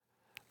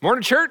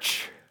Morning,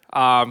 church.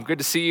 Good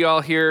to see you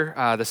all here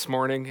this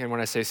morning. And when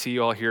I say see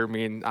you all here, I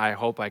mean I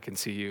hope I can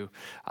see you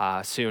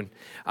soon.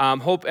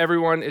 Hope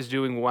everyone is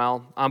doing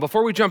well.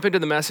 Before we jump into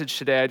the message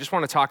today, I just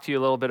want to talk to you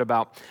a little bit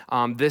about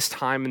this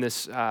time and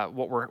this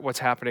what's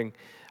happening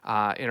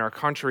in our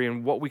country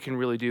and what we can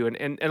really do.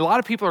 And a lot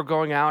of people are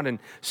going out and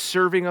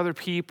serving other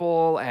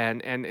people,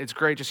 and it's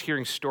great just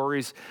hearing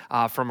stories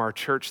from our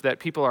church that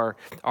people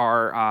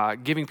are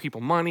giving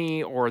people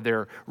money or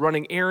they're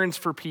running errands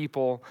for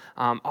people,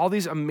 all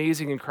these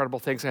amazing, incredible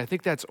things. And I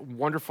think that's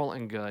wonderful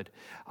and good.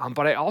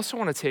 But I also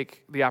want to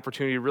take the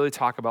opportunity to really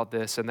talk about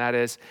this, and that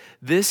is,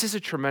 this is a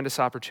tremendous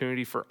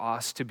opportunity for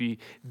us to be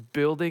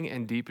building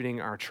and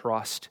deepening our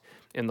trust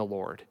in the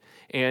Lord.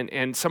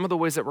 And some of the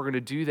ways that we're going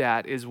to do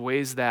that is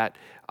ways that,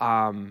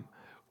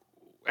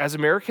 as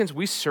Americans,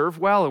 we serve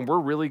well and we're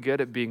really good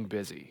at being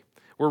busy.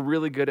 We're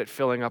really good at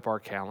filling up our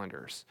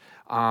calendars.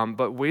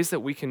 But ways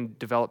that we can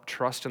develop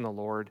trust in the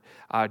Lord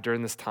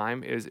during this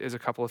time is a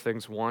couple of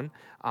things. One,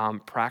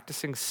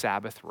 practicing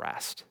Sabbath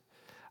rest.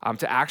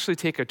 To actually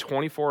take a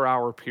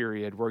 24-hour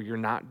period where you're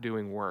not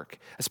doing work.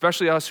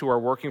 Especially us who are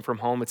working from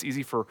home, it's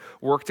easy for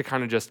work to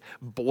kind of just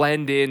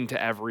blend into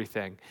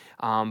everything.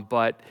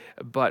 But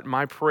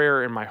my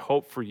prayer and my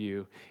hope for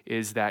you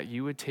is that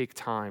you would take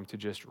time to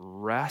just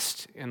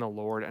rest in the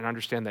Lord and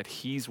understand that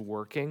He's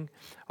working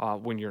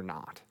when you're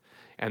not.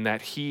 And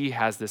that He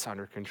has this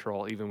under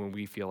control even when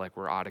we feel like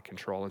we're out of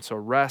control. And so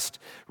rest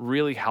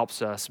really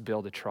helps us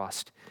build a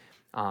trust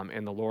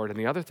in the Lord. And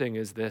the other thing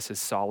is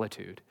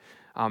solitude.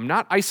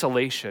 Not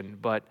isolation,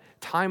 but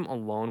time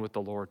alone with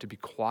the Lord, to be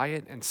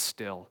quiet and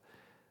still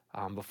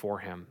before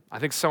Him. I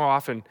think so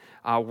often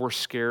we're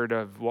scared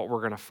of what we're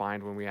going to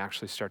find when we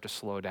actually start to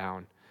slow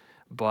down.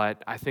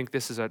 But I think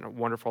this is a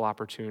wonderful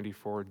opportunity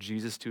for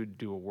Jesus to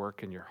do a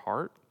work in your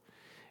heart,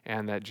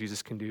 and that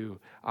Jesus can do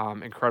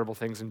incredible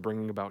things in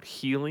bringing about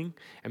healing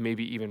and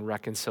maybe even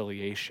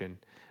reconciliation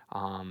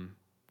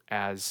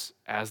as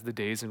the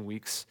days and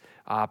weeks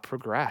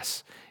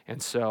progress.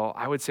 And so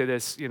I would say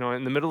this,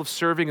 in the middle of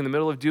serving, in the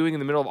middle of doing, in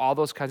the middle of all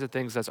those kinds of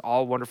things, that's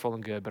all wonderful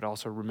and good, but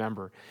also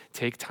remember,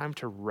 take time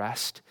to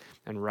rest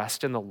and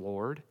rest in the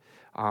Lord,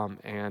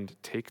 and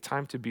take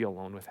time to be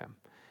alone with Him.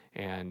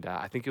 And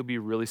I think you'll be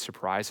really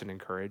surprised and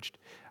encouraged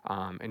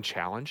and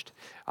challenged,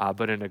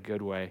 but in a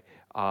good way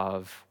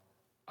of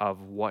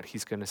what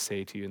He's going to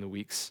say to you in the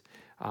weeks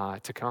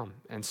to come.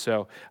 And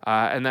so,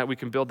 and that we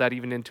can build that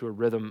even into a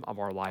rhythm of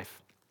our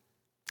life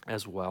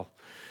as well.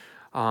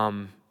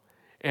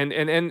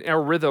 And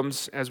our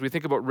rhythms, as we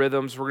think about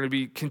rhythms, we're going to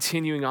be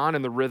continuing on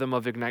in the rhythm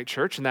of Ignite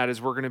Church, and that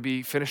is we're going to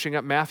be finishing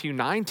up Matthew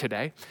 9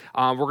 today.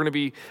 We're going to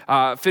be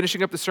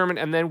finishing up the sermon,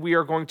 and then we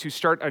are going to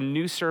start a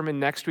new sermon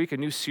next week, a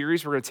new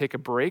series. We're going to take a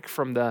break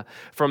from the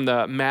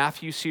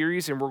Matthew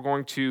series, and we're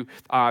going to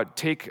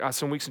take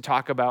some weeks and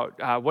talk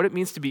about what it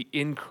means to be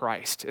in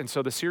Christ. And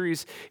so the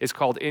series is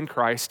called In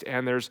Christ,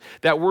 and there's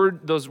that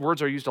word; those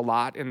words are used a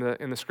lot in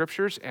the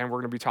scriptures, and we're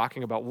going to be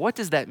talking about what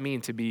does that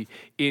mean to be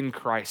in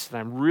Christ. And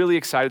I'm really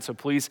excited, so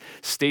please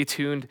stay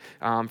tuned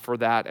for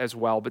that as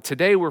well. But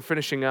today we're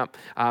finishing up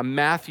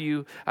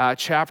Matthew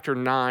chapter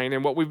 9,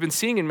 and what we've been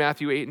seeing in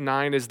Matthew 8 and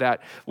 9 is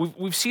that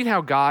we've seen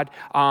how God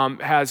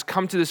has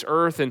come to this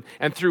earth,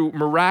 and through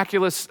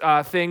miraculous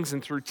things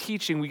and through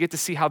teaching, we get to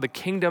see how the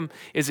kingdom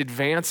is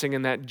advancing,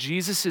 and that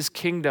Jesus'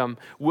 kingdom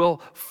will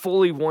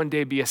fully one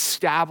day be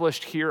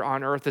established here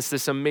on earth. It's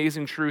this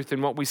amazing truth,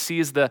 and what we see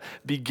is the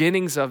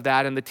beginnings of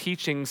that and the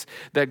teachings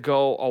that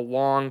go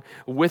along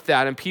with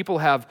that. And people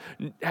have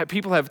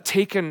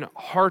taken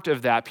heart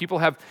of that. People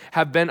have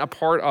been a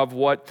part of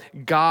what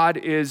God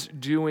is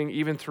doing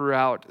even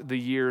throughout the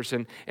years.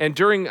 And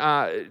during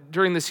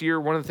this year,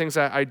 one of the things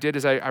I did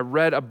is I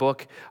read a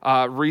book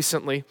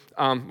recently,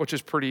 which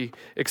is pretty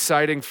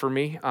exciting for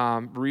me.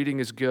 Reading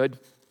is good.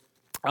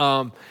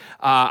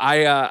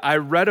 I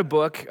read a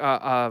book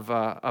of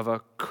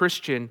a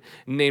Christian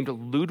named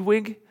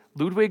Ludwig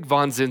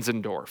von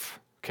Zinzendorf.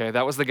 Okay,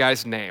 that was the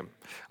guy's name.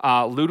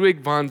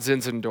 Ludwig von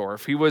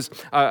Zinzendorf. He was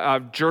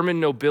a German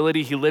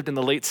nobility. He lived in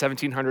the late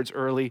 1700s,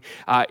 early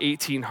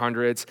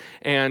 1800s.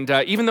 And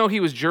even though he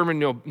was German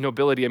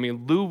nobility,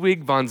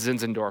 Ludwig von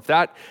Zinzendorf,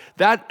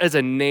 that is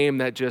a name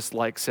that just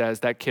says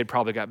that kid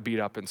probably got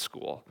beat up in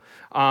school.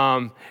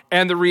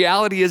 And the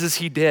reality is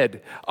he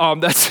did.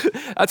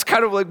 That's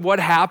kind of what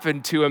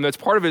happened to him. That's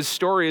part of his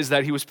story, is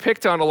that he was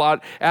picked on a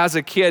lot as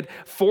a kid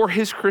for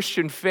his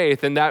Christian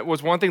faith. And that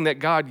was one thing that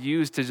God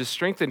used to just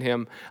strengthen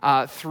him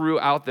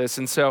throughout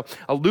this. And so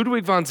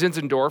Ludwig von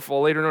Zinzendorf,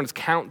 later known as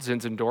Count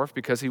Zinzendorf,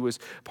 because he was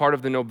part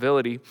of the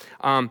nobility,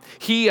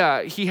 he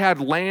had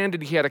land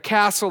and he had a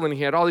castle and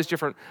he had all these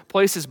different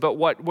places. But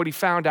what he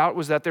found out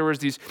was that there was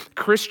these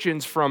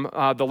Christians from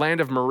the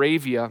land of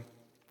Moravia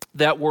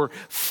that were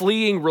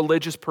fleeing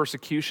religious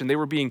persecution. They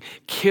were being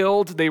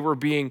killed. They were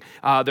being,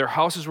 their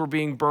houses were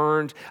being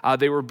burned.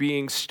 They were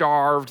being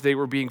starved. They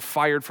were being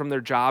fired from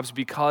their jobs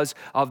because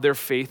of their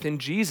faith in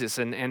Jesus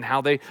and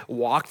how they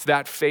walked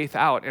that faith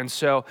out. And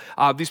so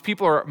these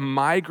people are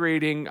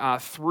migrating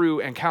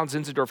through, and Count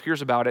Zinzendorf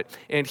hears about it,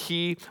 and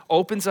he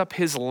opens up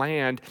his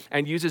land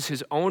and uses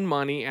his own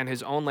money and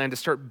his own land to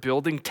start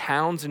building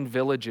towns and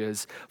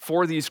villages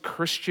for these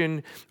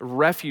Christian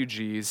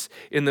refugees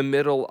in the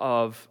middle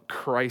of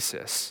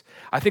crisis.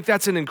 I think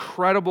that's an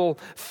incredible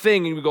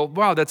thing. And we go,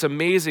 wow, that's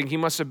amazing. He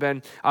must have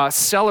been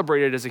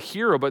celebrated as a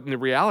hero, but the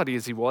reality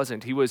is he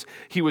wasn't. He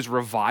was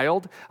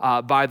reviled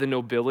by the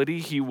nobility.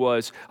 He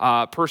was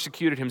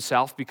persecuted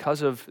himself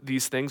because of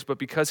these things, but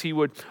because he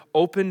would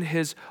open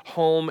his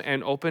home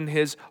and open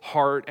his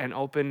heart and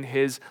open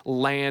his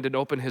land and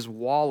open his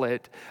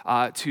wallet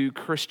to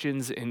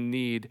Christians in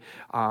need,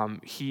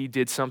 he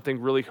did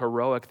something really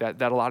heroic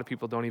that a lot of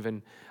people don't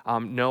even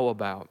know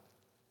about.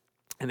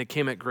 And it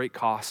came at great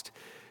cost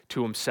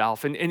to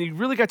himself. And he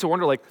really got to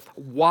wonder, like,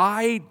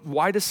 why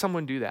does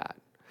someone do that?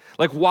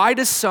 Like, why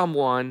does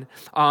someone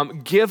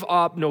give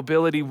up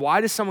nobility? Why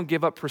does someone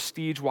give up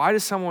prestige? Why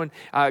does someone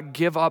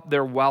give up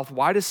their wealth?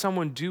 Why does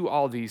someone do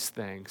all these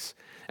things?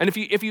 And if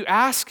you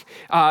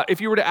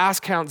were to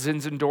ask Count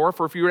Zinzendorf,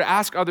 or if you were to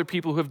ask other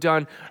people who have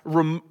done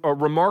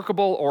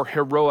remarkable or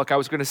heroic, I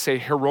was going to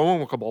say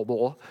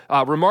remarkable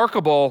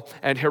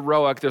and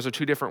heroic, those are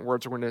two different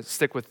words, we're going to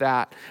stick with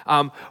that.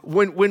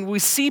 When we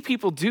see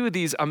people do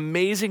these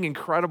amazing,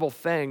 incredible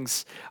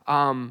things,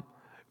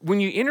 when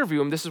you interview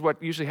them, this is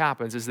what usually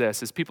happens,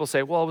 is people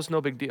say, well, it was no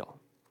big deal.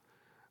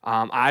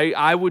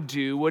 I would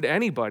do what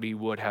anybody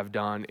would have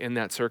done in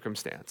that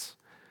circumstance.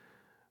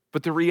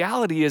 But the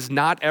reality is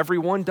not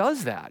everyone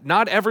does that.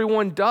 Not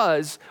everyone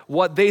does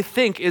what they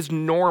think is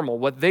normal,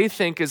 what they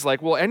think is like,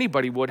 well,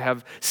 anybody would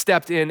have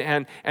stepped in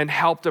and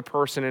helped a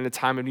person in a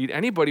time of need.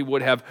 Anybody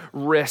would have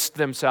risked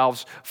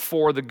themselves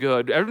for the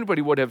good.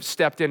 Everybody would have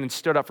stepped in and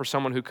stood up for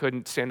someone who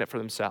couldn't stand up for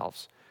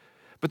themselves.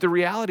 But the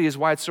reality is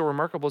why it's so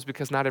remarkable is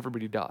because not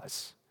everybody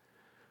does.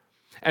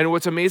 And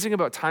what's amazing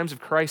about times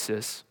of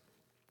crisis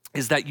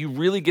is that you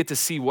really get to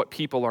see what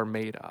people are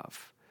made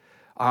of.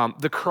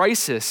 The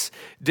crisis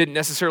didn't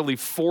necessarily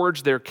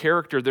forge their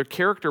character. Their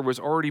character was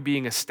already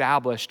being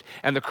established,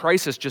 and the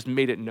crisis just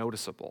made it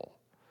noticeable.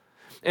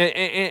 And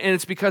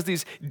it's because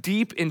these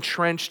deep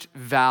entrenched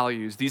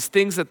values, these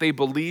things that they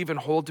believe and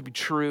hold to be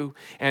true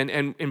and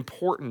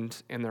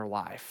important in their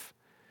life.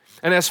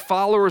 And as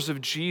followers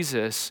of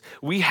Jesus,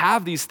 we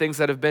have these things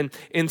that have been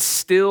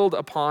instilled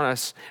upon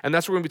us, and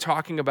that's what we're going to be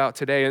talking about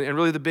today. And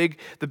really the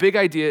big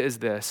idea is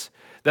this,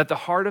 that the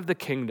heart of the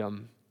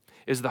kingdom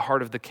is the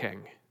heart of the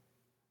king.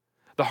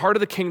 The heart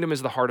of the kingdom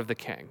is the heart of the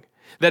king.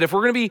 That if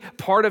we're going to be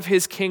part of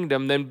his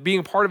kingdom, then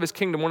being part of his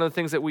kingdom, one of the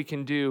things that we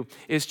can do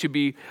is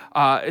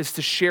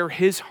to share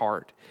his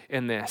heart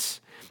in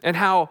this. And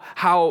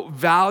how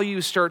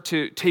values start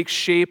to take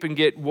shape and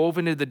get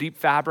woven into the deep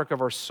fabric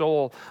of our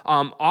soul,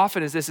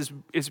 often is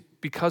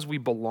because we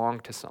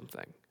belong to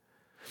something.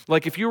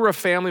 Like if you were a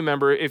family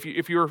member, if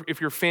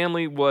your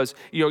family was,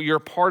 you're a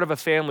part of a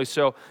family,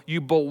 so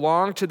you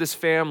belong to this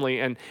family,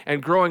 and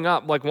growing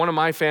up, like one of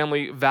my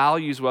family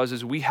values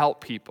is we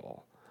help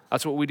people.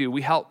 That's what we do.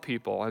 We help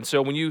people. And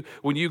so when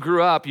you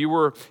grew up,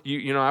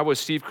 I was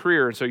Steve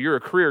Creer, and so you're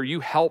a Creer,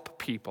 you help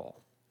people.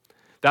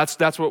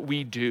 That's what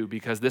we do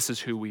because this is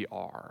who we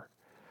are.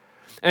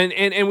 And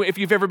if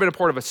you've ever been a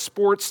part of a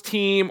sports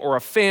team or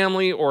a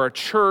family or a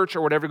church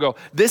or whatever,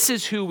 this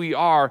is who we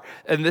are,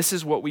 and this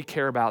is what we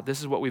care about.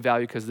 This is what we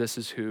value because this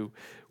is who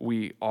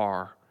we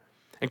are.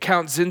 And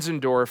Count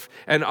Zinzendorf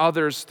and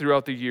others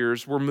throughout the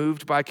years were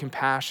moved by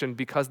compassion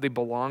because they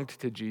belonged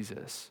to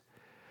Jesus.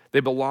 They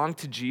belonged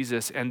to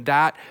Jesus, and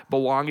that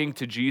belonging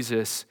to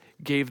Jesus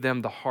gave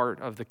them the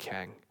heart of the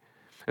king.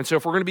 And so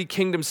if we're going to be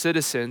kingdom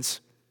citizens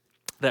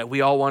that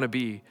we all want to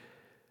be,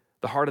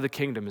 the heart of the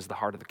kingdom is the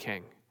heart of the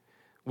king.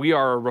 We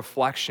are a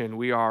reflection.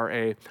 We are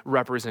a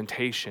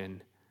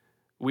representation.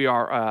 We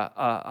are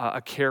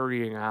a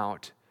carrying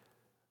out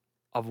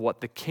of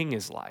what the king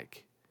is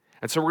like.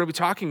 And so we're going to be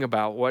talking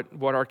about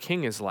what our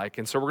king is like.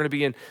 And so we're going to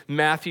be in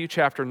Matthew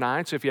chapter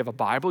 9. So if you have a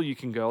Bible, you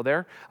can go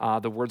there.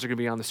 The words are going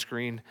to be on the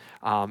screen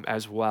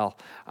as well.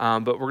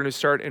 But we're going to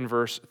start in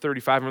verse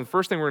 35. And the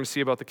first thing we're going to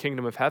see about the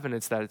kingdom of heaven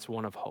is that it's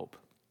one of hope.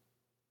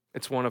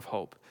 It's one of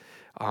hope.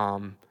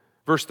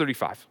 Verse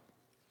 35.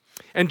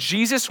 And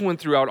Jesus went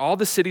throughout all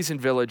the cities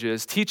and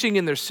villages, teaching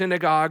in their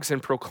synagogues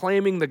and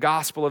proclaiming the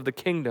gospel of the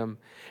kingdom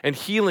and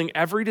healing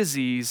every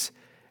disease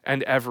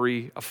and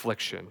every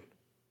affliction.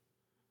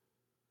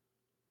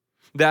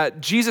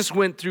 That Jesus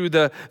went through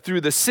the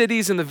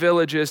cities and the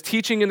villages,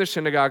 teaching in their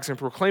synagogues and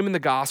proclaiming the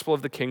gospel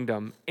of the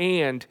kingdom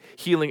and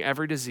healing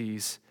every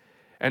disease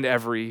and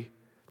every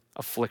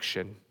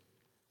affliction.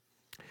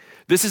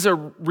 This is a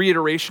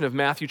reiteration of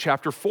Matthew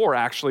chapter 4,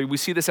 actually. We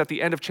see this at the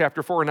end of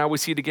chapter 4, and now we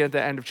see it again at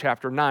the end of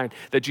chapter 9,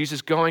 that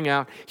Jesus going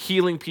out,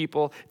 healing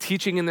people,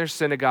 teaching in their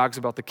synagogues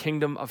about the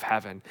kingdom of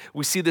heaven.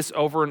 We see this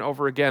over and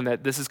over again,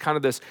 that this is kind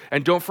of this,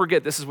 and don't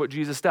forget, this is what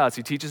Jesus does.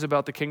 He teaches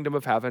about the kingdom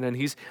of heaven, and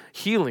he's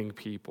healing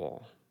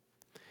people.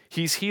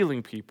 He's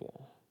healing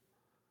people.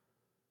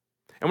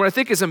 And what I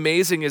think is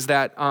amazing is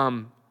that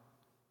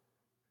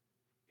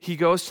he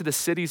goes to the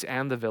cities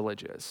and the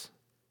villages.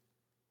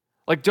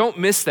 Like, don't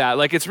miss that.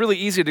 Like, it's really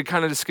easy to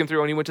kind of just skim through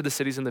when he went to the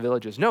cities and the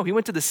villages. No, he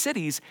went to the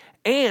cities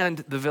and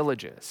the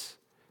villages.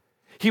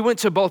 He went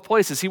to both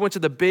places. He went to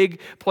the big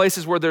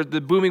places where there's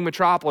the booming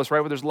metropolis,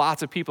 right, where there's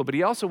lots of people. But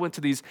he also went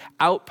to these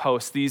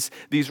outposts, these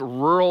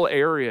rural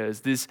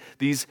areas, these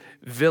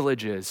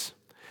villages.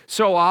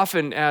 So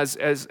often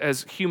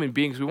as human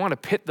beings, we want to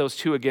pit those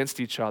two against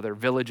each other,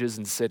 villages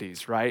and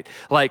cities, right?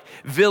 Like,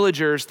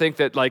 villagers think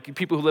that, like,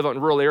 people who live out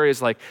in rural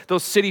areas, like,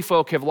 those city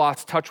folk have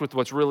lost touch with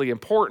what's really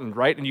important,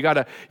 right? And you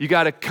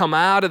gotta come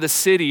out of the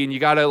city and you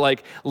gotta,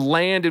 like,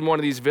 land in one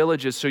of these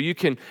villages so you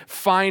can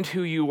find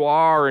who you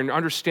are and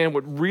understand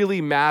what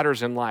really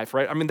matters in life,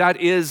 right? I mean,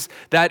 that is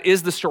the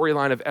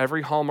storyline of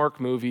every Hallmark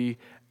movie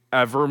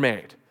ever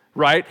made.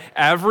 Right?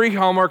 Every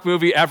Hallmark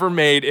movie ever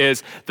made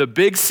is the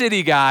big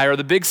city guy or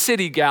the big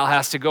city gal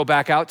has to go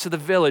back out to the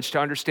village to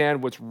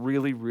understand what's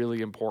really, really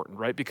important,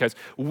 right? Because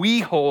we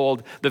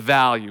hold the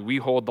value, we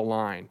hold the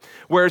line.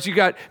 Whereas you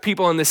got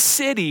people in the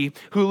city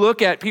who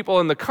look at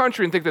people in the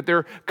country and think that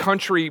they're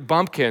country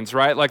bumpkins,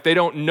 right? Like, they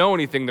don't know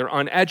anything, they're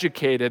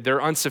uneducated,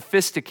 they're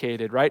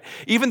unsophisticated, right?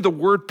 Even the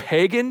word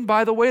pagan,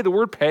 by the way, the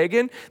word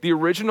pagan, the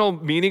original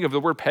meaning of the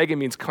word pagan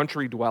means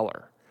country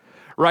dweller.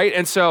 Right?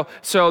 And so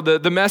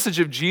the message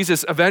of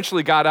Jesus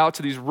eventually got out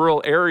to these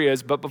rural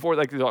areas, but before,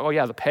 like, oh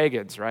yeah, the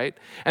pagans, right?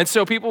 And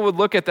so people would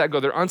look at that and go,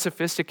 they're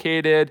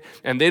unsophisticated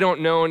and they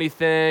don't know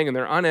anything and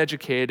they're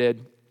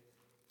uneducated.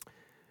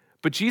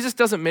 But Jesus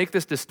doesn't make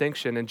this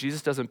distinction, and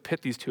Jesus doesn't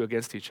pit these two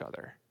against each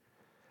other.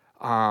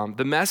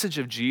 The message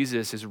of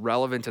Jesus is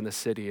relevant in the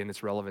city and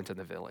it's relevant in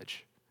the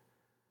village.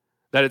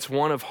 That it's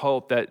one of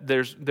hope, that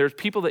there's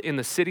people that in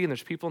the city and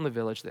there's people in the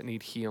village that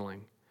need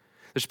healing.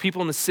 There's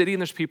people in the city and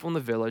there's people in the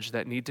village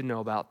that need to know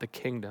about the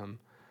kingdom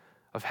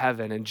of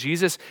heaven. And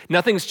Jesus,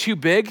 nothing's too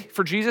big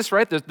for Jesus,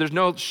 right? There's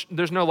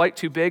no light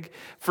too big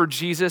for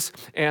Jesus,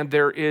 and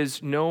there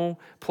is no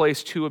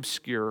place too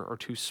obscure or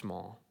too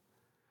small.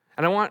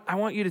 And I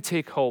want you to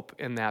take hope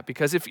in that,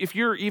 because if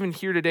you're even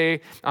here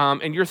today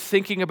and you're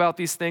thinking about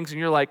these things and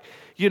you're like,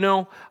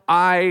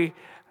 I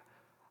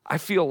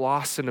feel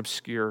lost and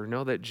obscure,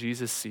 know that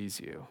Jesus sees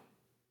you.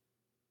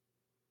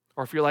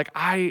 Or if you're like,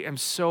 I am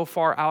so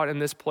far out in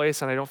this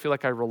place and I don't feel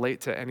like I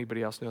relate to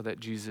anybody else, know that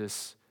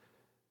Jesus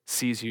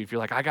sees you. If you're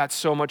like, I got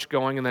so much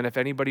going, and then if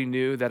anybody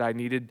knew that I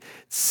needed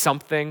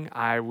something,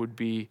 I would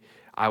be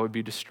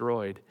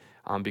destroyed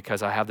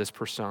because I have this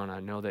persona.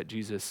 Know that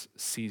Jesus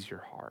sees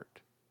your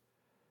heart.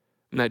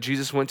 And that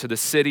Jesus went to the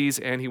cities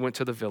and he went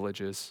to the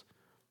villages.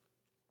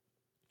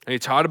 And he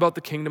taught about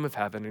the kingdom of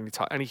heaven,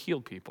 and he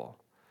healed people.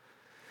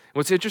 And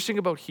what's interesting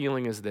about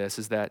healing is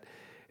that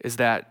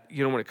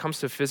when it comes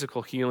to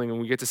physical healing, and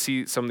we get to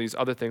see some of these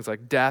other things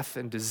like death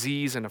and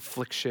disease and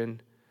affliction,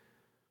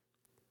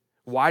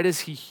 why does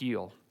he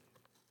heal?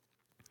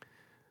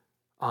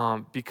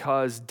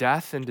 Because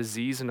death and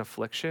disease and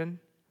affliction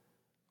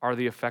are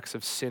the effects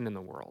of sin in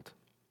the world.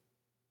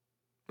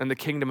 And the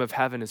kingdom of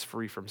heaven is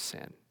free from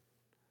sin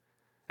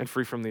and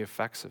free from the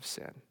effects of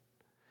sin.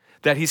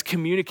 That he's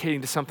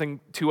communicating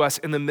something to us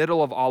in the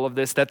middle of all of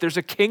this, that there's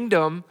a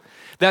kingdom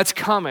that's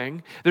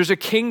coming. There's a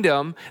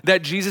kingdom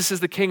that Jesus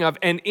is the king of,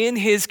 and in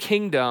his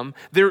kingdom,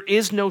 there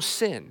is no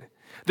sin.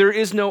 There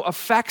is no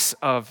effects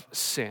of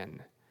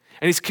sin.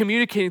 And he's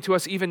communicating to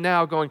us even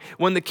now, going,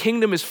 when the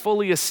kingdom is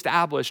fully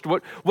established,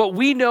 what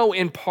we know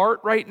in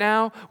part right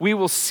now, we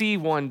will see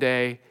one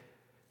day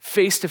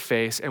face to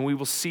face, and we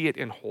will see it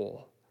in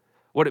whole.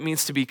 What it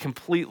means to be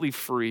completely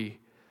free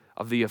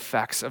of the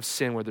effects of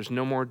sin, where there's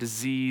no more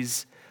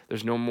disease,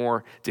 there's no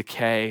more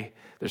decay,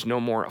 there's no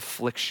more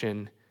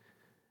affliction,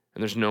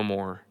 and there's no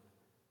more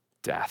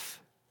death.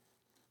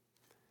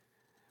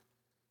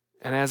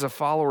 And as a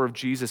follower of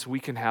Jesus, we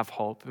can have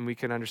hope, and we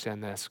can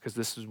understand this, because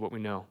this is what we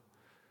know.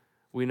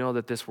 We know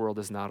that this world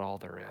is not all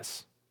there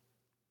is,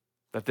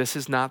 that this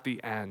is not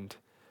the end,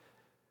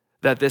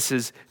 that this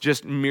is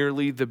just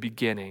merely the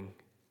beginning,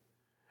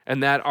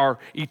 and that our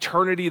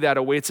eternity that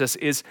awaits us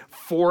is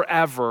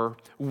forever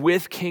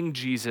with King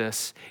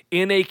Jesus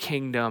in a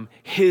kingdom,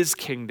 his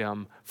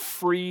kingdom,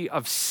 free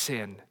of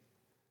sin,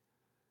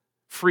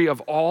 free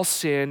of all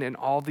sin and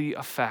all the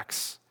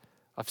effects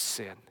of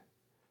sin.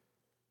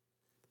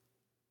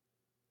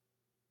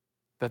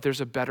 That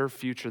there's a better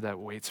future that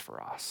waits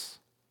for us.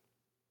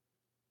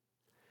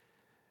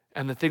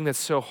 And the thing that's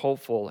so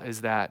hopeful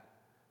is that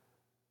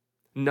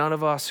none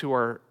of us who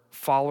are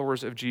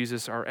followers of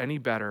Jesus are any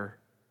better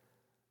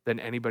than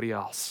anybody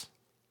else.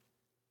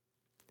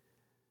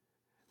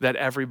 That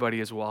everybody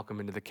is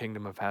welcome into the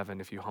kingdom of heaven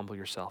if you humble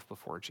yourself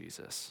before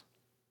Jesus.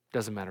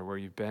 Doesn't matter where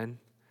you've been,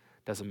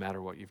 doesn't matter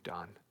what you've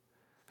done.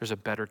 There's a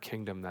better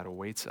kingdom that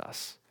awaits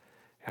us.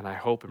 And I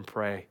hope and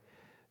pray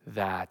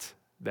that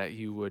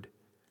you would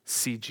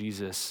see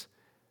Jesus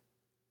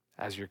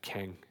as your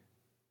king.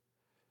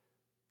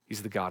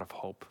 He's the God of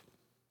hope.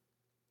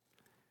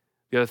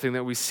 The other thing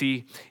that we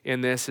see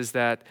in this is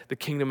that the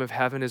kingdom of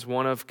heaven is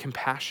one of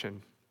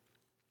compassion.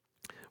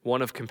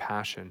 One of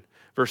compassion.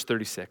 Verse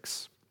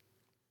 36.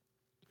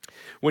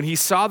 When he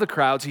saw the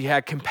crowds, he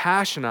had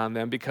compassion on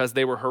them because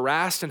they were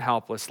harassed and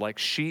helpless like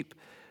sheep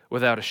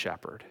without a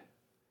shepherd.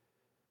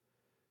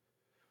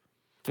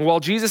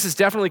 While Jesus is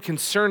definitely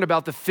concerned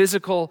about the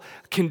physical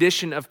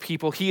condition of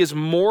people, he is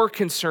more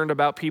concerned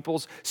about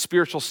people's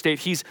spiritual state.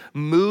 He's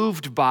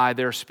moved by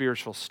their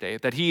spiritual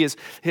state, that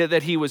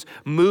he was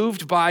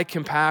moved by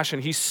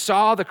compassion. He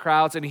saw the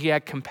crowds and he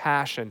had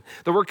compassion.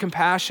 The word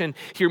compassion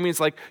here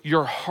means like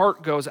your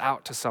heart goes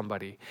out to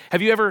somebody.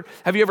 Have you ever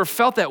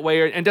felt that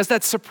way? And does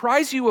that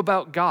surprise you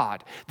about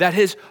God, that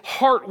his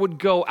heart would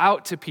go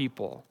out to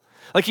people?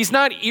 Like he's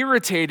not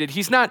irritated.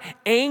 He's not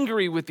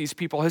angry with these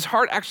people. His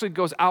heart actually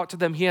goes out to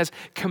them. He has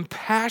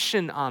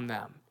compassion on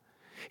them.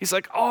 He's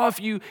like, oh,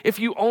 if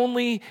you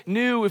only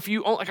knew,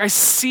 like I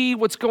see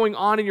what's going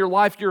on in your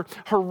life. You're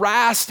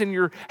harassed and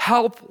you're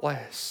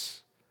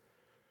helpless.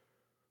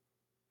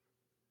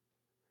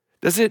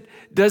 Does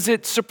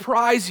it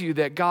surprise you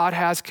that God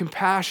has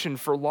compassion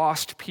for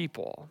lost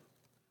people?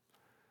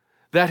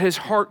 That his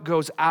heart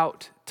goes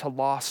out to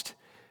lost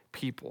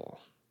people?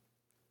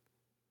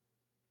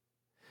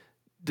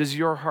 Does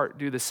your heart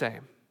do the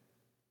same?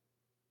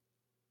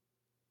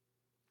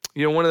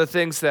 You know, one of the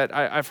things that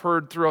I've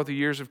heard throughout the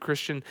years of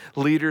Christian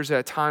leaders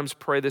at times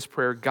pray this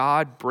prayer: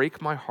 God, break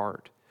my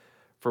heart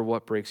for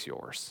what breaks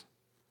yours.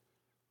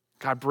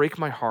 God, break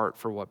my heart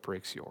for what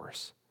breaks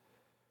yours.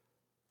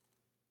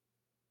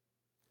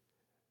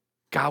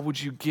 God,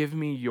 would you give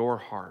me your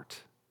heart?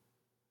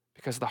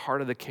 Because the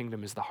heart of the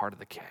kingdom is the heart of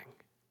the king.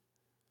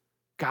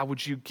 God,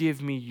 would you give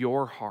me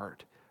your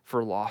heart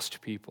for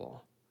lost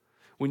people?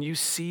 When you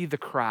see the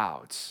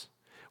crowds,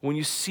 when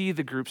you see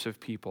the groups of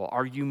people,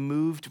 are you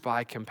moved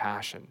by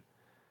compassion?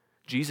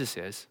 Jesus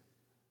is.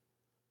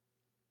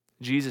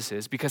 Jesus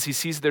is, because he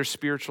sees their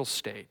spiritual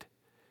state.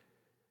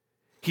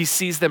 He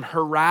sees them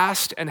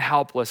harassed and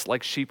helpless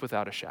like sheep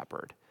without a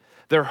shepherd.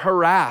 They're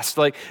harassed.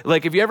 Like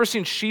have you ever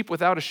seen sheep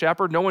without a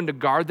shepherd? No one to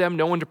guard them,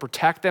 no one to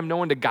protect them, no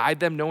one to guide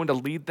them, no one to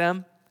lead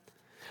them.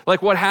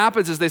 Like what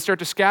happens is they start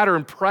to scatter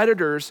and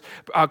predators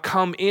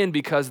come in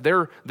because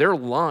they're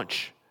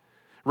lunch.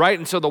 Right?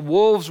 And so the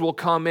wolves will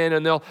come in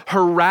and they'll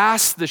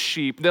harass the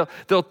sheep.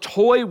 They'll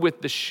toy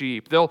with the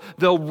sheep. They'll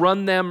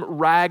run them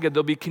ragged.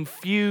 They'll be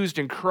confused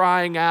and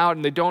crying out,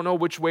 and they don't know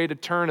which way to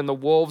turn, and the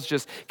wolves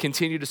just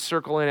continue to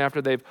circle in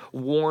after they've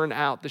worn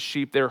out the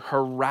sheep. They're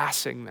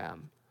harassing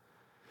them.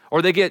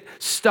 Or they get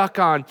stuck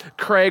on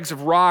crags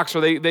of rocks, or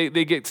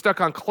they get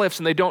stuck on cliffs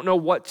and they don't know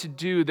what to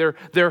do.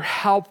 They're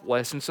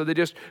helpless, and so they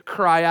just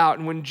cry out.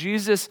 And when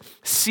Jesus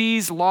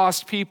sees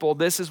lost people,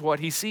 this is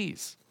what he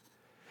sees.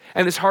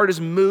 And his heart is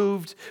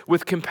moved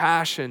with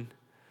compassion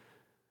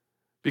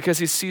because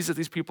he sees that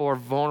these people are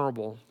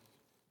vulnerable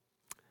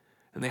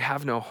and they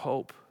have no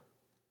hope,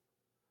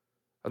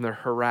 and they're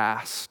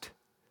harassed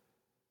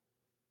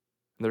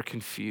and they're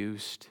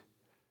confused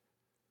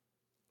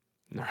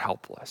and they're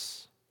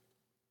helpless.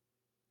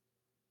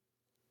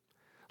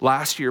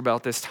 Last year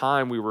about this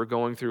time, we were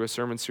going through a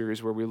sermon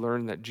series where we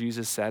learned that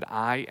Jesus said,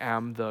 I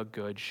am the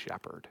good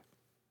shepherd.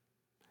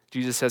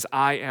 Jesus says,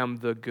 I am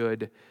the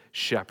good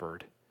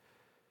shepherd.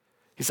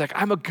 He's like,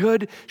 I'm a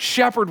good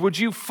shepherd. Would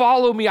you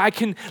follow me? I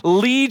can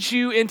lead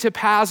you into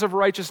paths of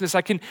righteousness.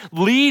 I can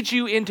lead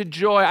you into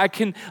joy. I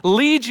can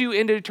lead you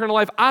into eternal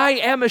life. I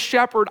am a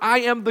shepherd. I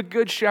am the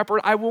good shepherd.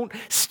 I won't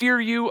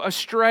steer you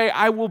astray.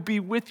 I will be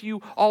with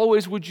you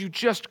always. Would you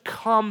just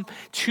come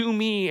to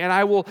me, and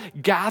I will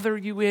gather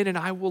you in and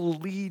I will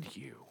lead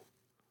you?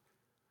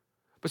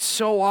 But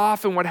so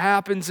often what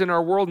happens in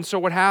our world, and so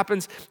what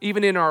happens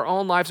even in our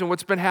own lives, and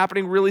what's been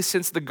happening really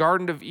since the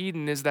Garden of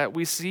Eden, is that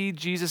we see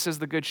Jesus as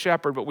the good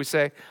shepherd, but we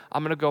say,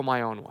 I'm going to go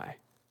my own way.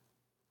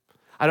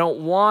 I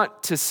don't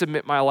want to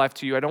submit my life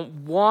to you. I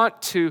don't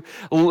want to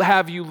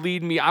have you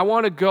lead me. I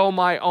want to go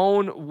my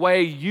own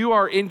way. You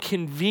are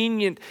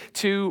inconvenient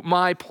to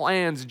my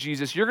plans,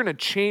 Jesus. You're going to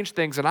change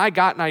things, and I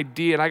got an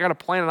idea, and I got a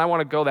plan, and I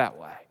want to go that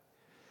way.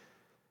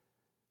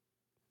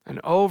 And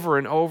over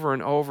and over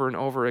and over and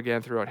over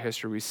again throughout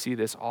history, we see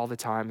this all the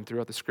time. And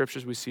throughout the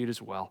scriptures, we see it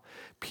as well.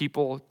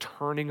 People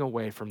turning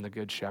away from the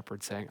good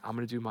shepherd, saying, I'm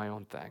going to do my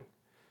own thing.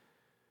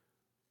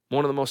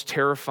 One of the most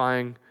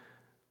terrifying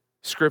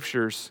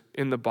scriptures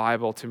in the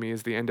Bible to me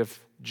is the end of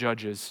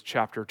Judges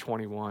chapter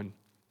 21,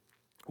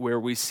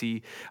 where we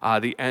see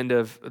the end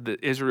of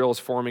Israel is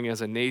forming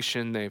as a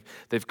nation.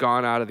 They've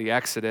gone out of the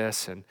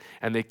Exodus,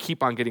 and they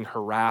keep on getting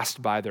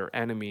harassed by their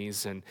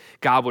enemies. And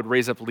God would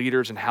raise up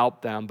leaders and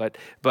help them, but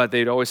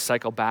they'd always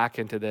cycle back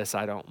into this,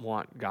 I don't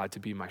want God to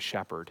be my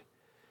shepherd.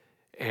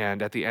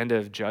 And at the end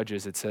of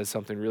Judges, it says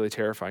something really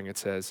terrifying. It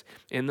says,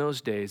 in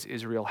those days,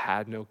 Israel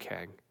had no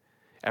king.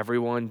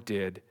 Everyone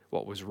did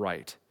what was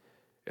right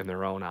in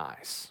their own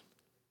eyes.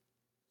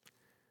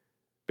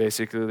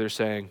 Basically, they're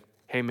saying,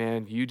 hey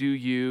man, you do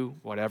you,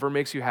 whatever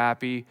makes you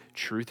happy,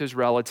 truth is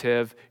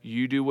relative,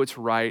 you do what's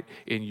right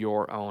in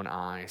your own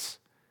eyes.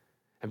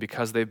 And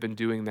because they've been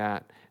doing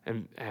that,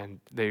 and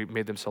they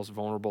made themselves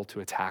vulnerable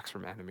to attacks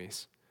from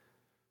enemies.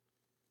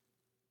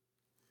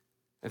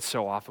 And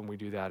so often we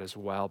do that as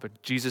well.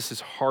 But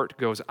Jesus' heart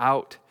goes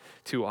out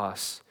to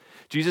us.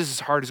 Jesus'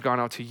 heart has gone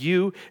out to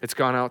you. It's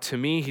gone out to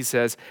me. He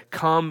says,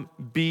 come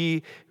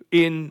be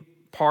in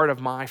part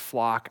of my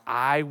flock.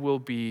 I will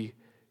be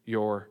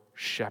your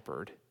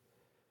shepherd.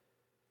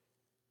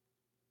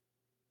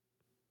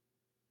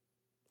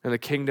 And the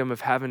kingdom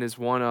of heaven is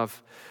one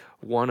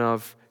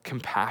of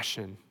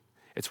compassion.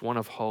 It's one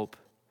of hope.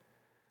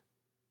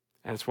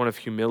 And it's one of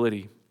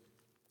humility.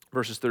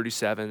 Verses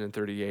 37 and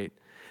 38.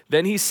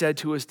 Then he said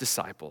to his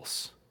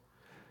disciples,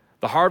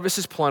 the harvest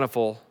is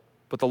plentiful,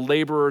 but the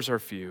laborers are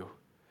few.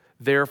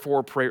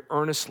 Therefore, pray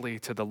earnestly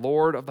to the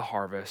Lord of the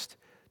harvest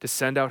to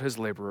send out his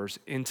laborers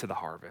into the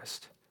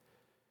harvest.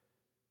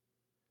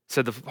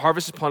 Said the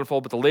harvest is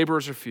plentiful, but the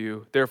laborers are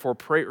few. Therefore,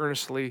 pray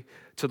earnestly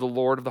to the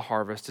Lord of the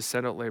harvest to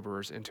send out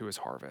laborers into his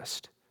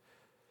harvest.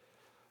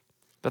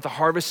 That the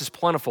harvest is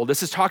plentiful.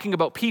 This is talking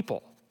about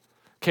people.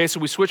 Okay, so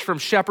we switch from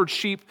shepherd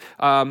sheep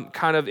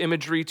kind of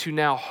imagery to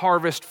now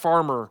harvest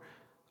farmer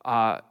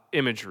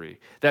imagery.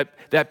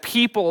 That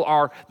people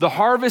are, the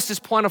harvest is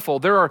plentiful.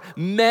 There are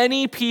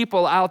many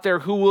people out there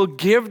who will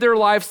give their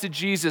lives to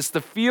Jesus.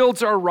 The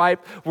fields are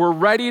ripe. We're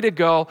ready to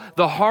go.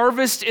 The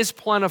harvest is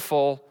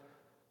plentiful.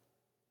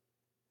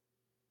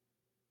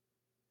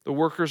 The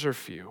workers are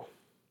few.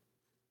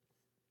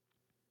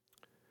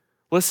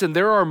 Listen,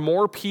 there are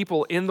more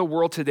people in the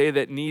world today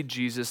that need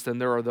Jesus than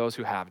there are those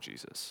who have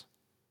Jesus.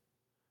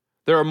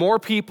 There are more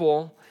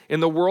people in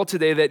the world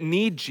today that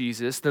need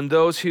Jesus than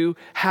those who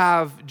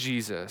have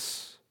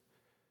Jesus.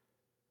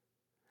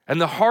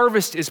 And the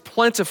harvest is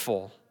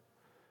plentiful.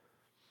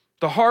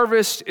 The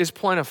harvest is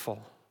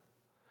plentiful.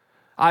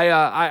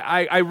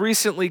 I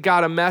recently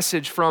got a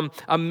message from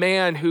a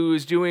man who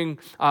is doing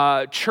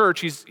church.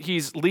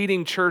 He's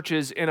leading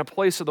churches in a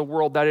place of the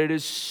world that it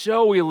is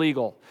so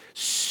illegal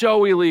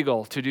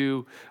to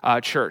do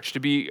church, to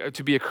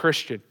be a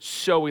Christian,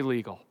 so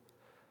illegal.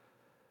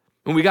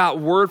 And we got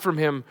word from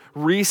him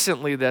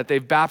recently that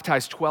they've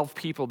baptized 12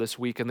 people this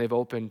week and they've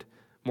opened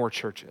more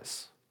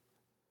churches.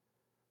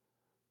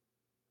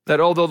 That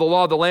although the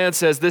law of the land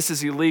says this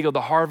is illegal,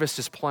 the harvest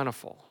is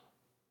plentiful.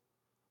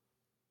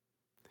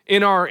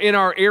 In our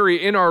area,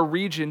 in our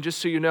region, just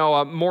so you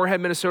know,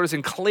 Moorhead, Minnesota is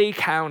in Clay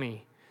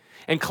County.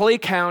 And Clay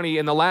County,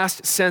 in the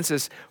last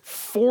census,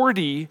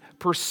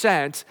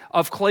 40%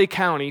 of Clay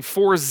County,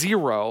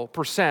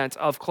 40%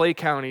 of Clay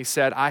County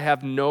said, I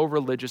have no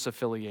religious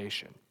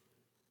affiliation.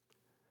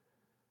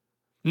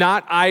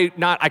 Not I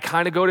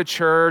kind of go to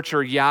church,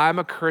 or yeah, I'm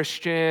a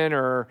Christian,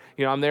 or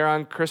I'm there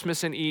on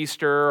Christmas and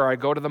Easter, or I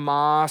go to the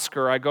mosque,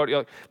 or I go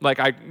to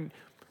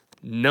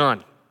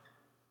none.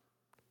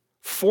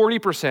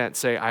 40%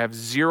 say I have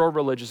zero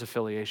religious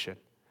affiliation.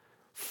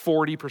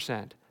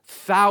 40%.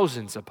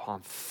 Thousands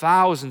upon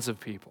thousands of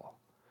people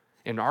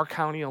in our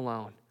county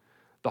alone.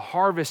 The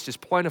harvest is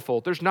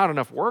plentiful. There's not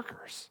enough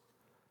workers.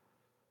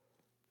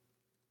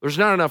 There's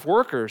not enough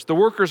workers. The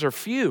workers are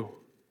few.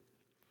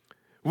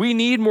 We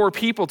need more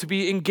people to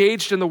be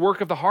engaged in the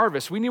work of the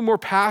harvest. We need more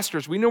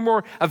pastors. We need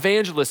more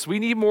evangelists. We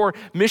need more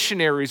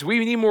missionaries.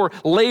 We need more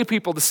lay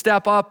people to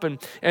step up and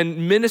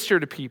minister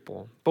to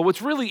people. But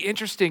what's really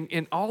interesting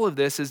in all of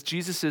this is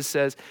Jesus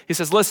says,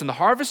 listen, the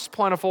harvest is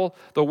plentiful,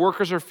 the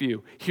workers are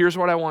few. Here's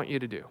what I want you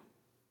to do.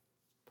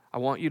 I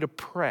want you to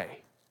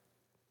pray.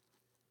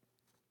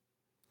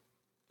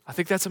 I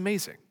think that's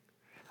amazing.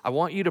 I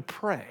want you to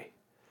pray.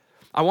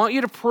 I want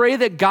you to pray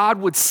that God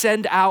would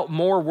send out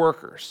more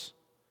workers.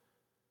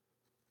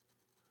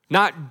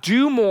 Not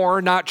do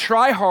more, not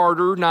try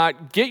harder,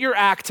 not get your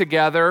act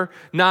together,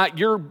 not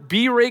you're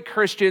B-rate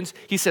Christians.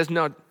 He says,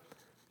 no,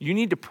 you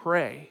need to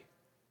pray.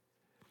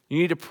 You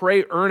need to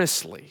pray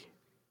earnestly.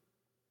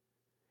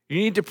 You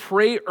need to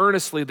pray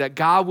earnestly that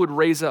God would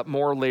raise up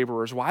more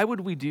laborers. Why would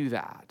we do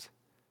that?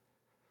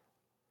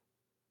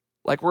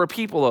 Like, we're a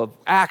people of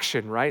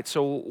action, right?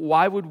 So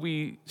why would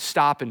we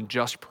stop and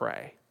just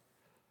pray?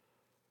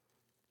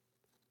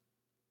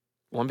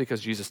 One,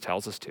 because Jesus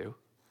tells us to.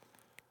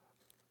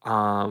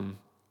 And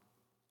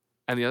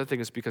the other thing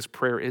is because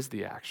prayer is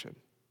the action.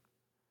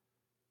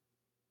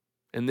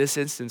 In this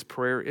instance,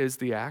 prayer is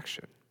the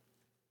action.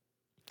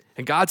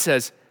 And God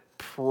says,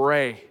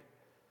 pray.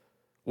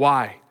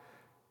 Why?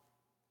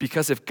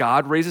 Because if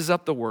God raises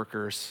up the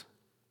workers,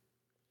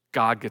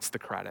 God gets the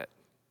credit.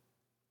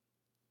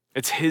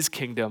 It's his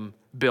kingdom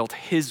built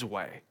his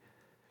way,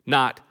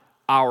 not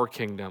our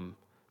kingdom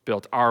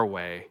built our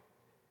way,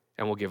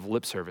 and we'll give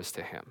lip service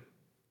to him.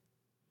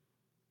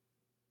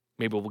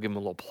 Maybe we'll give him a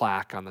little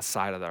plaque on the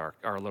side of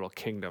our little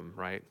kingdom,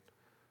 right?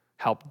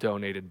 Help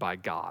donated by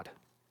God.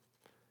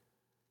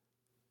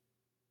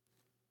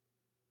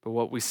 But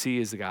what we see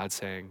is God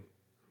saying,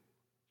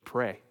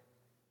 pray.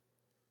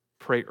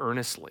 Pray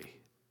earnestly.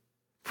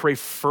 Pray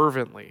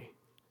fervently.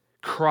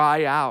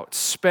 Cry out.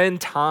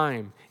 Spend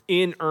time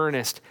in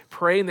earnest,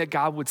 praying that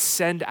God would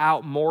send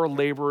out more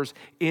laborers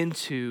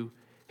into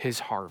his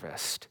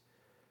harvest.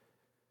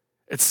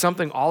 It's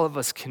something all of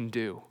us can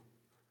do.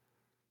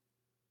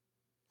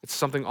 It's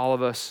something all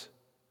of us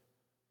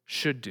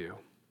should do.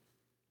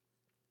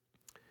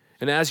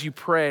 And as you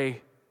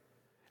pray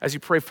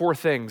 4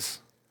 things,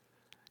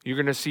 you're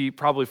going to see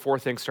probably 4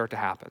 things start to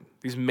happen.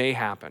 These may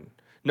happen.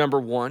 Number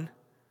 1,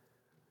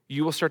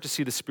 you will start to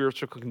see the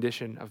spiritual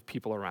condition of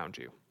people around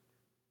you.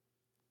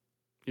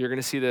 You're going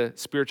to see the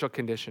spiritual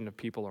condition of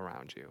people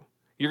around you.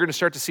 You're going to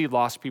start to see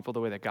lost people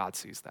the way that God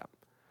sees them.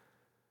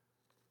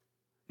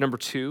 Number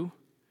 2,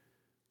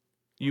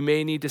 you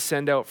may need to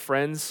send out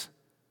friends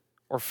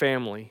or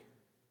family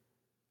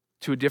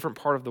to a different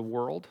part of the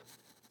world,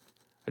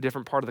 a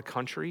different part of the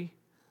country,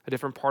 a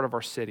different part of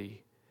our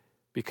city,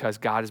 because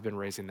God has been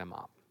raising them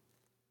up.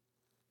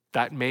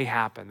 That may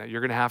happen, that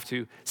you're going to have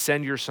to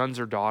send your sons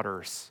or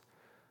daughters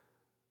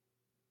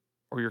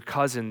or your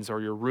cousins or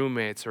your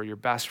roommates or your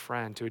best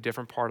friend to a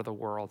different part of the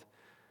world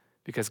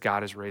because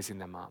God is raising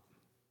them up.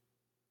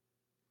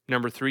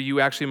 Number 3,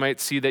 you actually might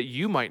see that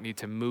you might need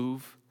to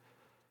move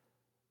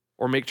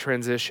or make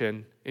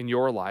transition in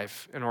your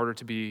life in order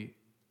to be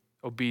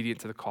obedient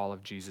to the call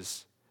of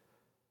Jesus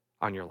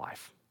on your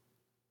life.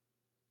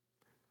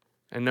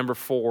 And number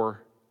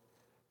 4,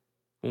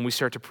 when we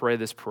start to pray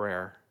this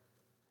prayer,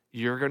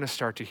 you're going to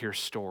start to hear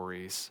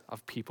stories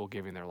of people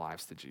giving their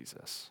lives to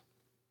Jesus.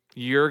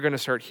 You're going to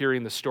start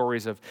hearing the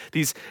stories of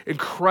these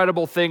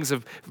incredible things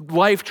of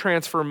life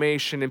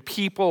transformation and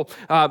people,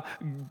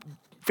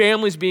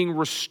 families being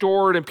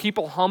restored and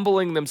people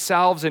humbling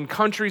themselves and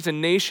countries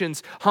and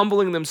nations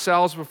humbling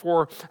themselves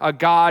before a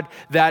God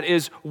that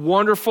is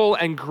wonderful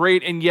and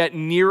great and yet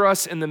near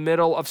us in the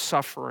middle of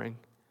suffering.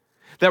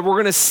 That we're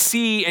going to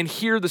see and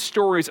hear the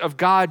stories of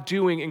God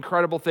doing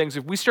incredible things.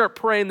 If we start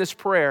praying this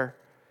prayer,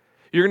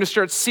 you're going to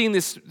start seeing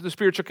the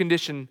spiritual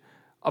condition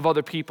of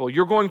other people.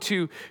 You're going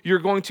to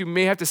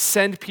may have to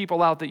send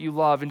people out that you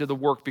love into the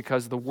work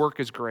because the work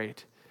is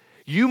great.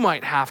 You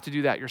might have to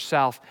do that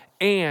yourself,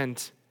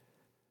 and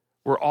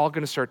we're all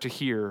going to start to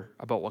hear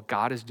about what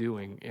God is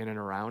doing in and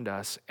around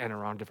us and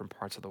around different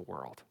parts of the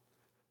world.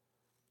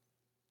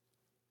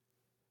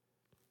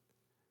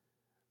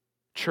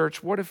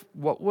 Church, what's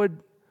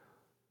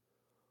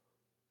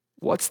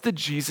the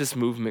Jesus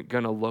movement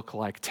going to look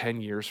like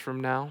 10 years from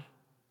now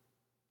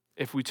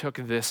if we took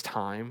this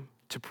time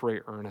to pray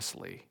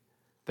earnestly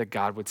that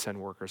God would send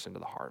workers into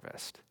the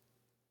harvest?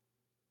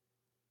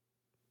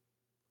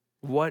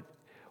 What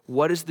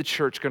is the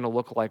church going to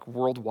look like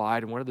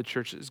worldwide, and what are the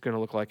churches going to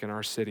look like in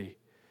our city?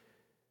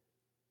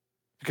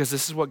 Because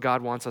this is what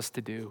God wants us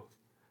to do.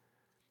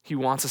 He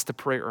wants us to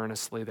pray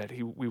earnestly that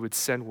we would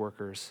send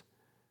workers,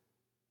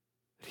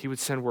 that he would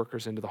send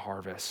workers into the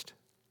harvest.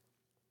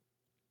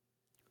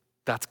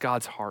 That's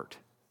God's heart.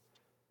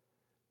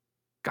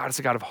 God is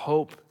a God of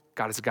hope.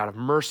 God is a God of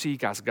mercy.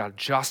 God is a God of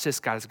justice.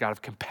 God is a God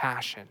of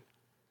compassion.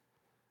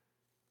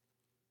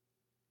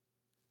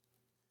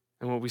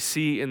 And what we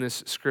see in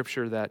this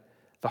scripture, that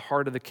the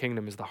heart of the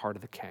kingdom is the heart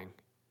of the king.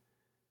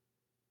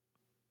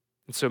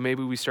 And so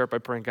maybe we start by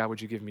praying, God,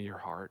 would you give me your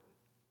heart?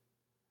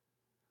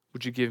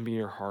 Would you give me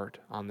your heart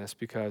on this?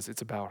 Because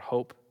it's about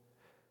hope.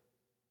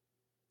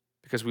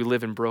 Because we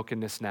live in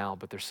brokenness now,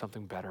 but there's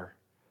something better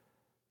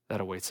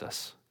that awaits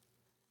us.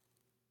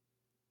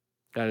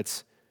 That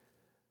it's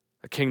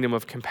a kingdom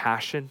of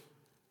compassion,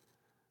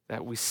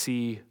 that we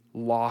see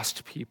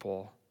lost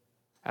people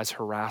as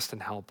harassed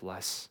and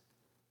helpless,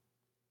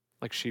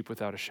 like sheep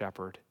without a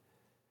shepherd.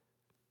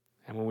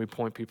 And when we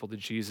point people to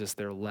Jesus,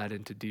 they're led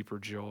into deeper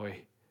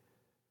joy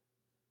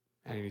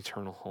and an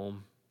eternal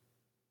home.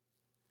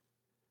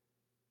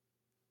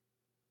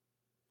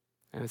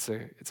 And it's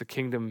a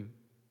kingdom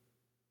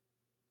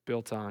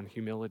built on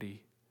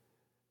humility,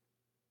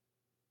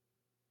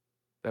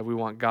 that we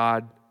want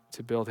God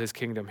to build his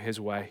kingdom his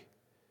way.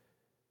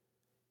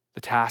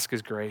 The task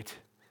is great.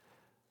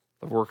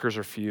 The workers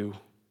are few,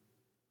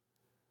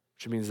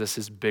 which means this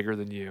is bigger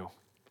than you,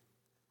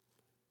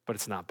 but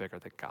it's not bigger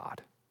than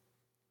God.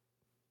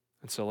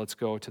 And so let's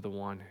go to the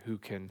one who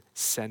can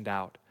send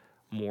out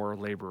more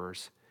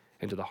laborers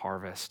into the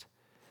harvest,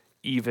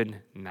 even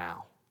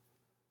now.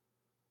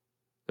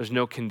 There's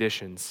no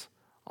conditions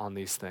on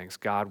these things.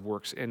 God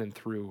works in and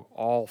through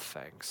all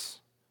things,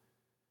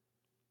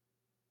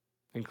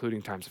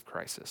 including times of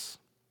crisis.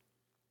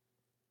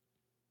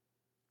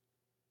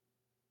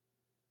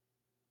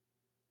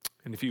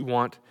 And if you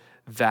want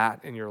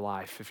that in your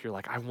life, if you're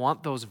like, I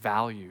want those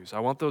values, I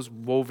want those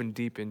woven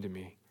deep into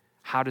me,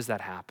 how does that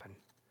happen?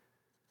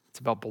 It's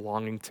about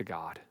belonging to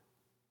God.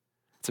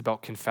 It's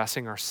about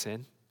confessing our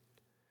sin.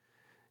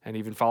 And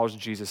even followers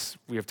of Jesus,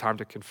 we have time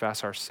to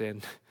confess our sin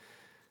and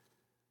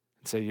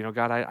say,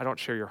 God, I don't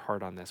share your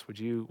heart on this. Would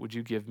you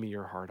give me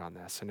your heart on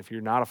this? And if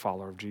you're not a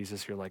follower of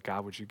Jesus, you're like,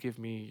 God, would you give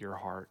me your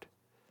heart?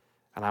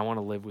 And I want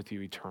to live with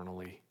you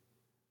eternally.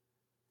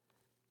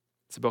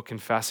 It's about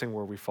confessing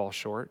where we fall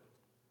short.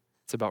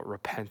 It's about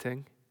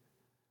repenting,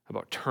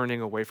 about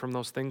turning away from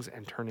those things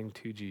and turning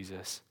to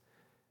Jesus.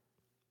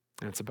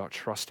 And it's about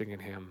trusting in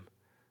him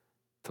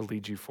to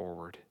lead you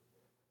forward.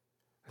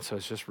 And so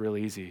it's just real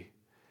easy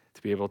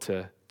to be able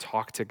to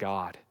talk to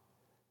God,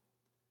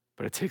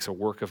 but it takes a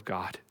work of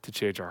God to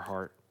change our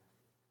heart.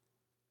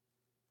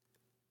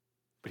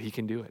 But he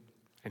can do it,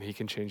 and he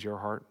can change your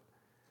heart.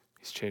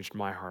 He's changed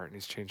my heart, and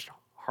he's changed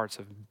hearts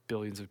of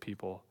billions of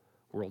people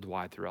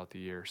worldwide throughout the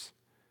years.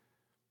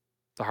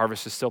 The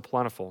harvest is still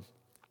plentiful.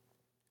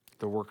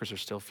 The workers are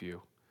still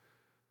few.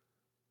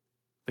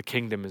 The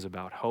kingdom is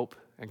about hope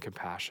and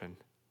compassion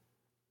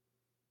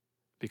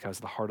because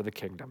the heart of the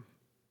kingdom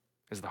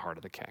is the heart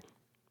of the king.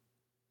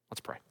 Let's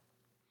pray.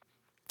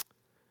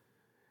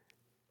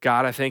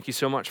 God, I thank you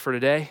so much for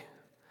today.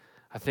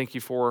 I thank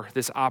you for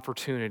this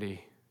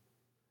opportunity.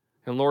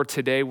 And Lord,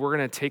 today we're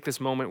going to take this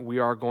moment. We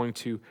are going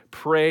to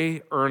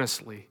pray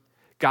earnestly.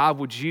 God,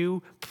 would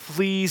you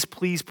please,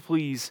 please,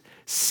 please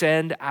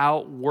send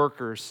out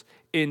workers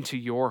into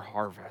your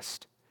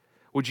harvest?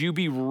 Would you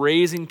be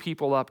raising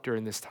people up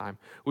during this time?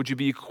 Would you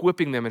be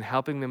equipping them and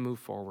helping them move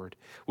forward?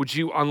 Would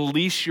you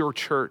unleash your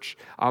church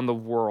on the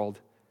world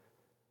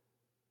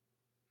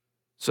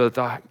so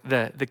that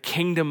the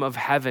kingdom of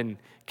heaven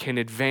can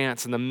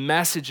advance and the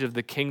message of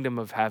the kingdom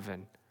of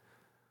heaven,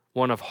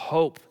 one of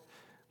hope,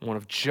 one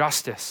of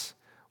justice,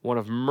 one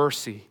of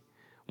mercy,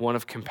 one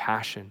of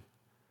compassion.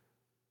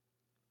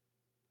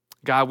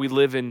 God, we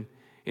live in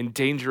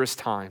dangerous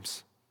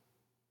times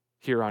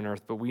here on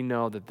earth, but we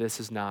know that this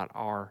is not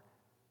our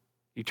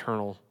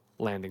eternal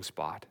landing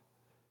spot.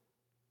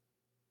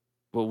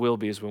 What will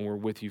be is when we're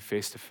with you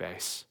face to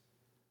face.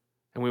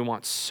 And we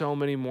want so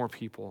many more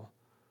people,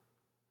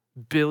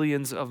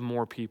 billions of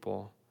more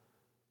people,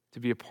 to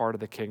be a part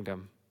of the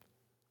kingdom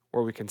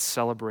where we can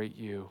celebrate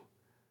you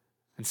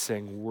and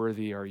sing,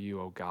 "Worthy are you,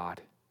 O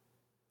God."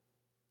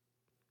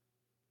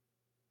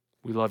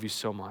 We love you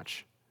so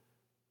much.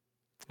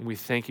 And we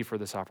thank you for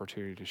this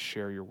opportunity to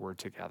share your word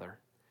together.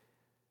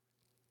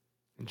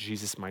 In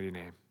Jesus' mighty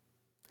name,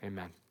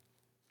 amen.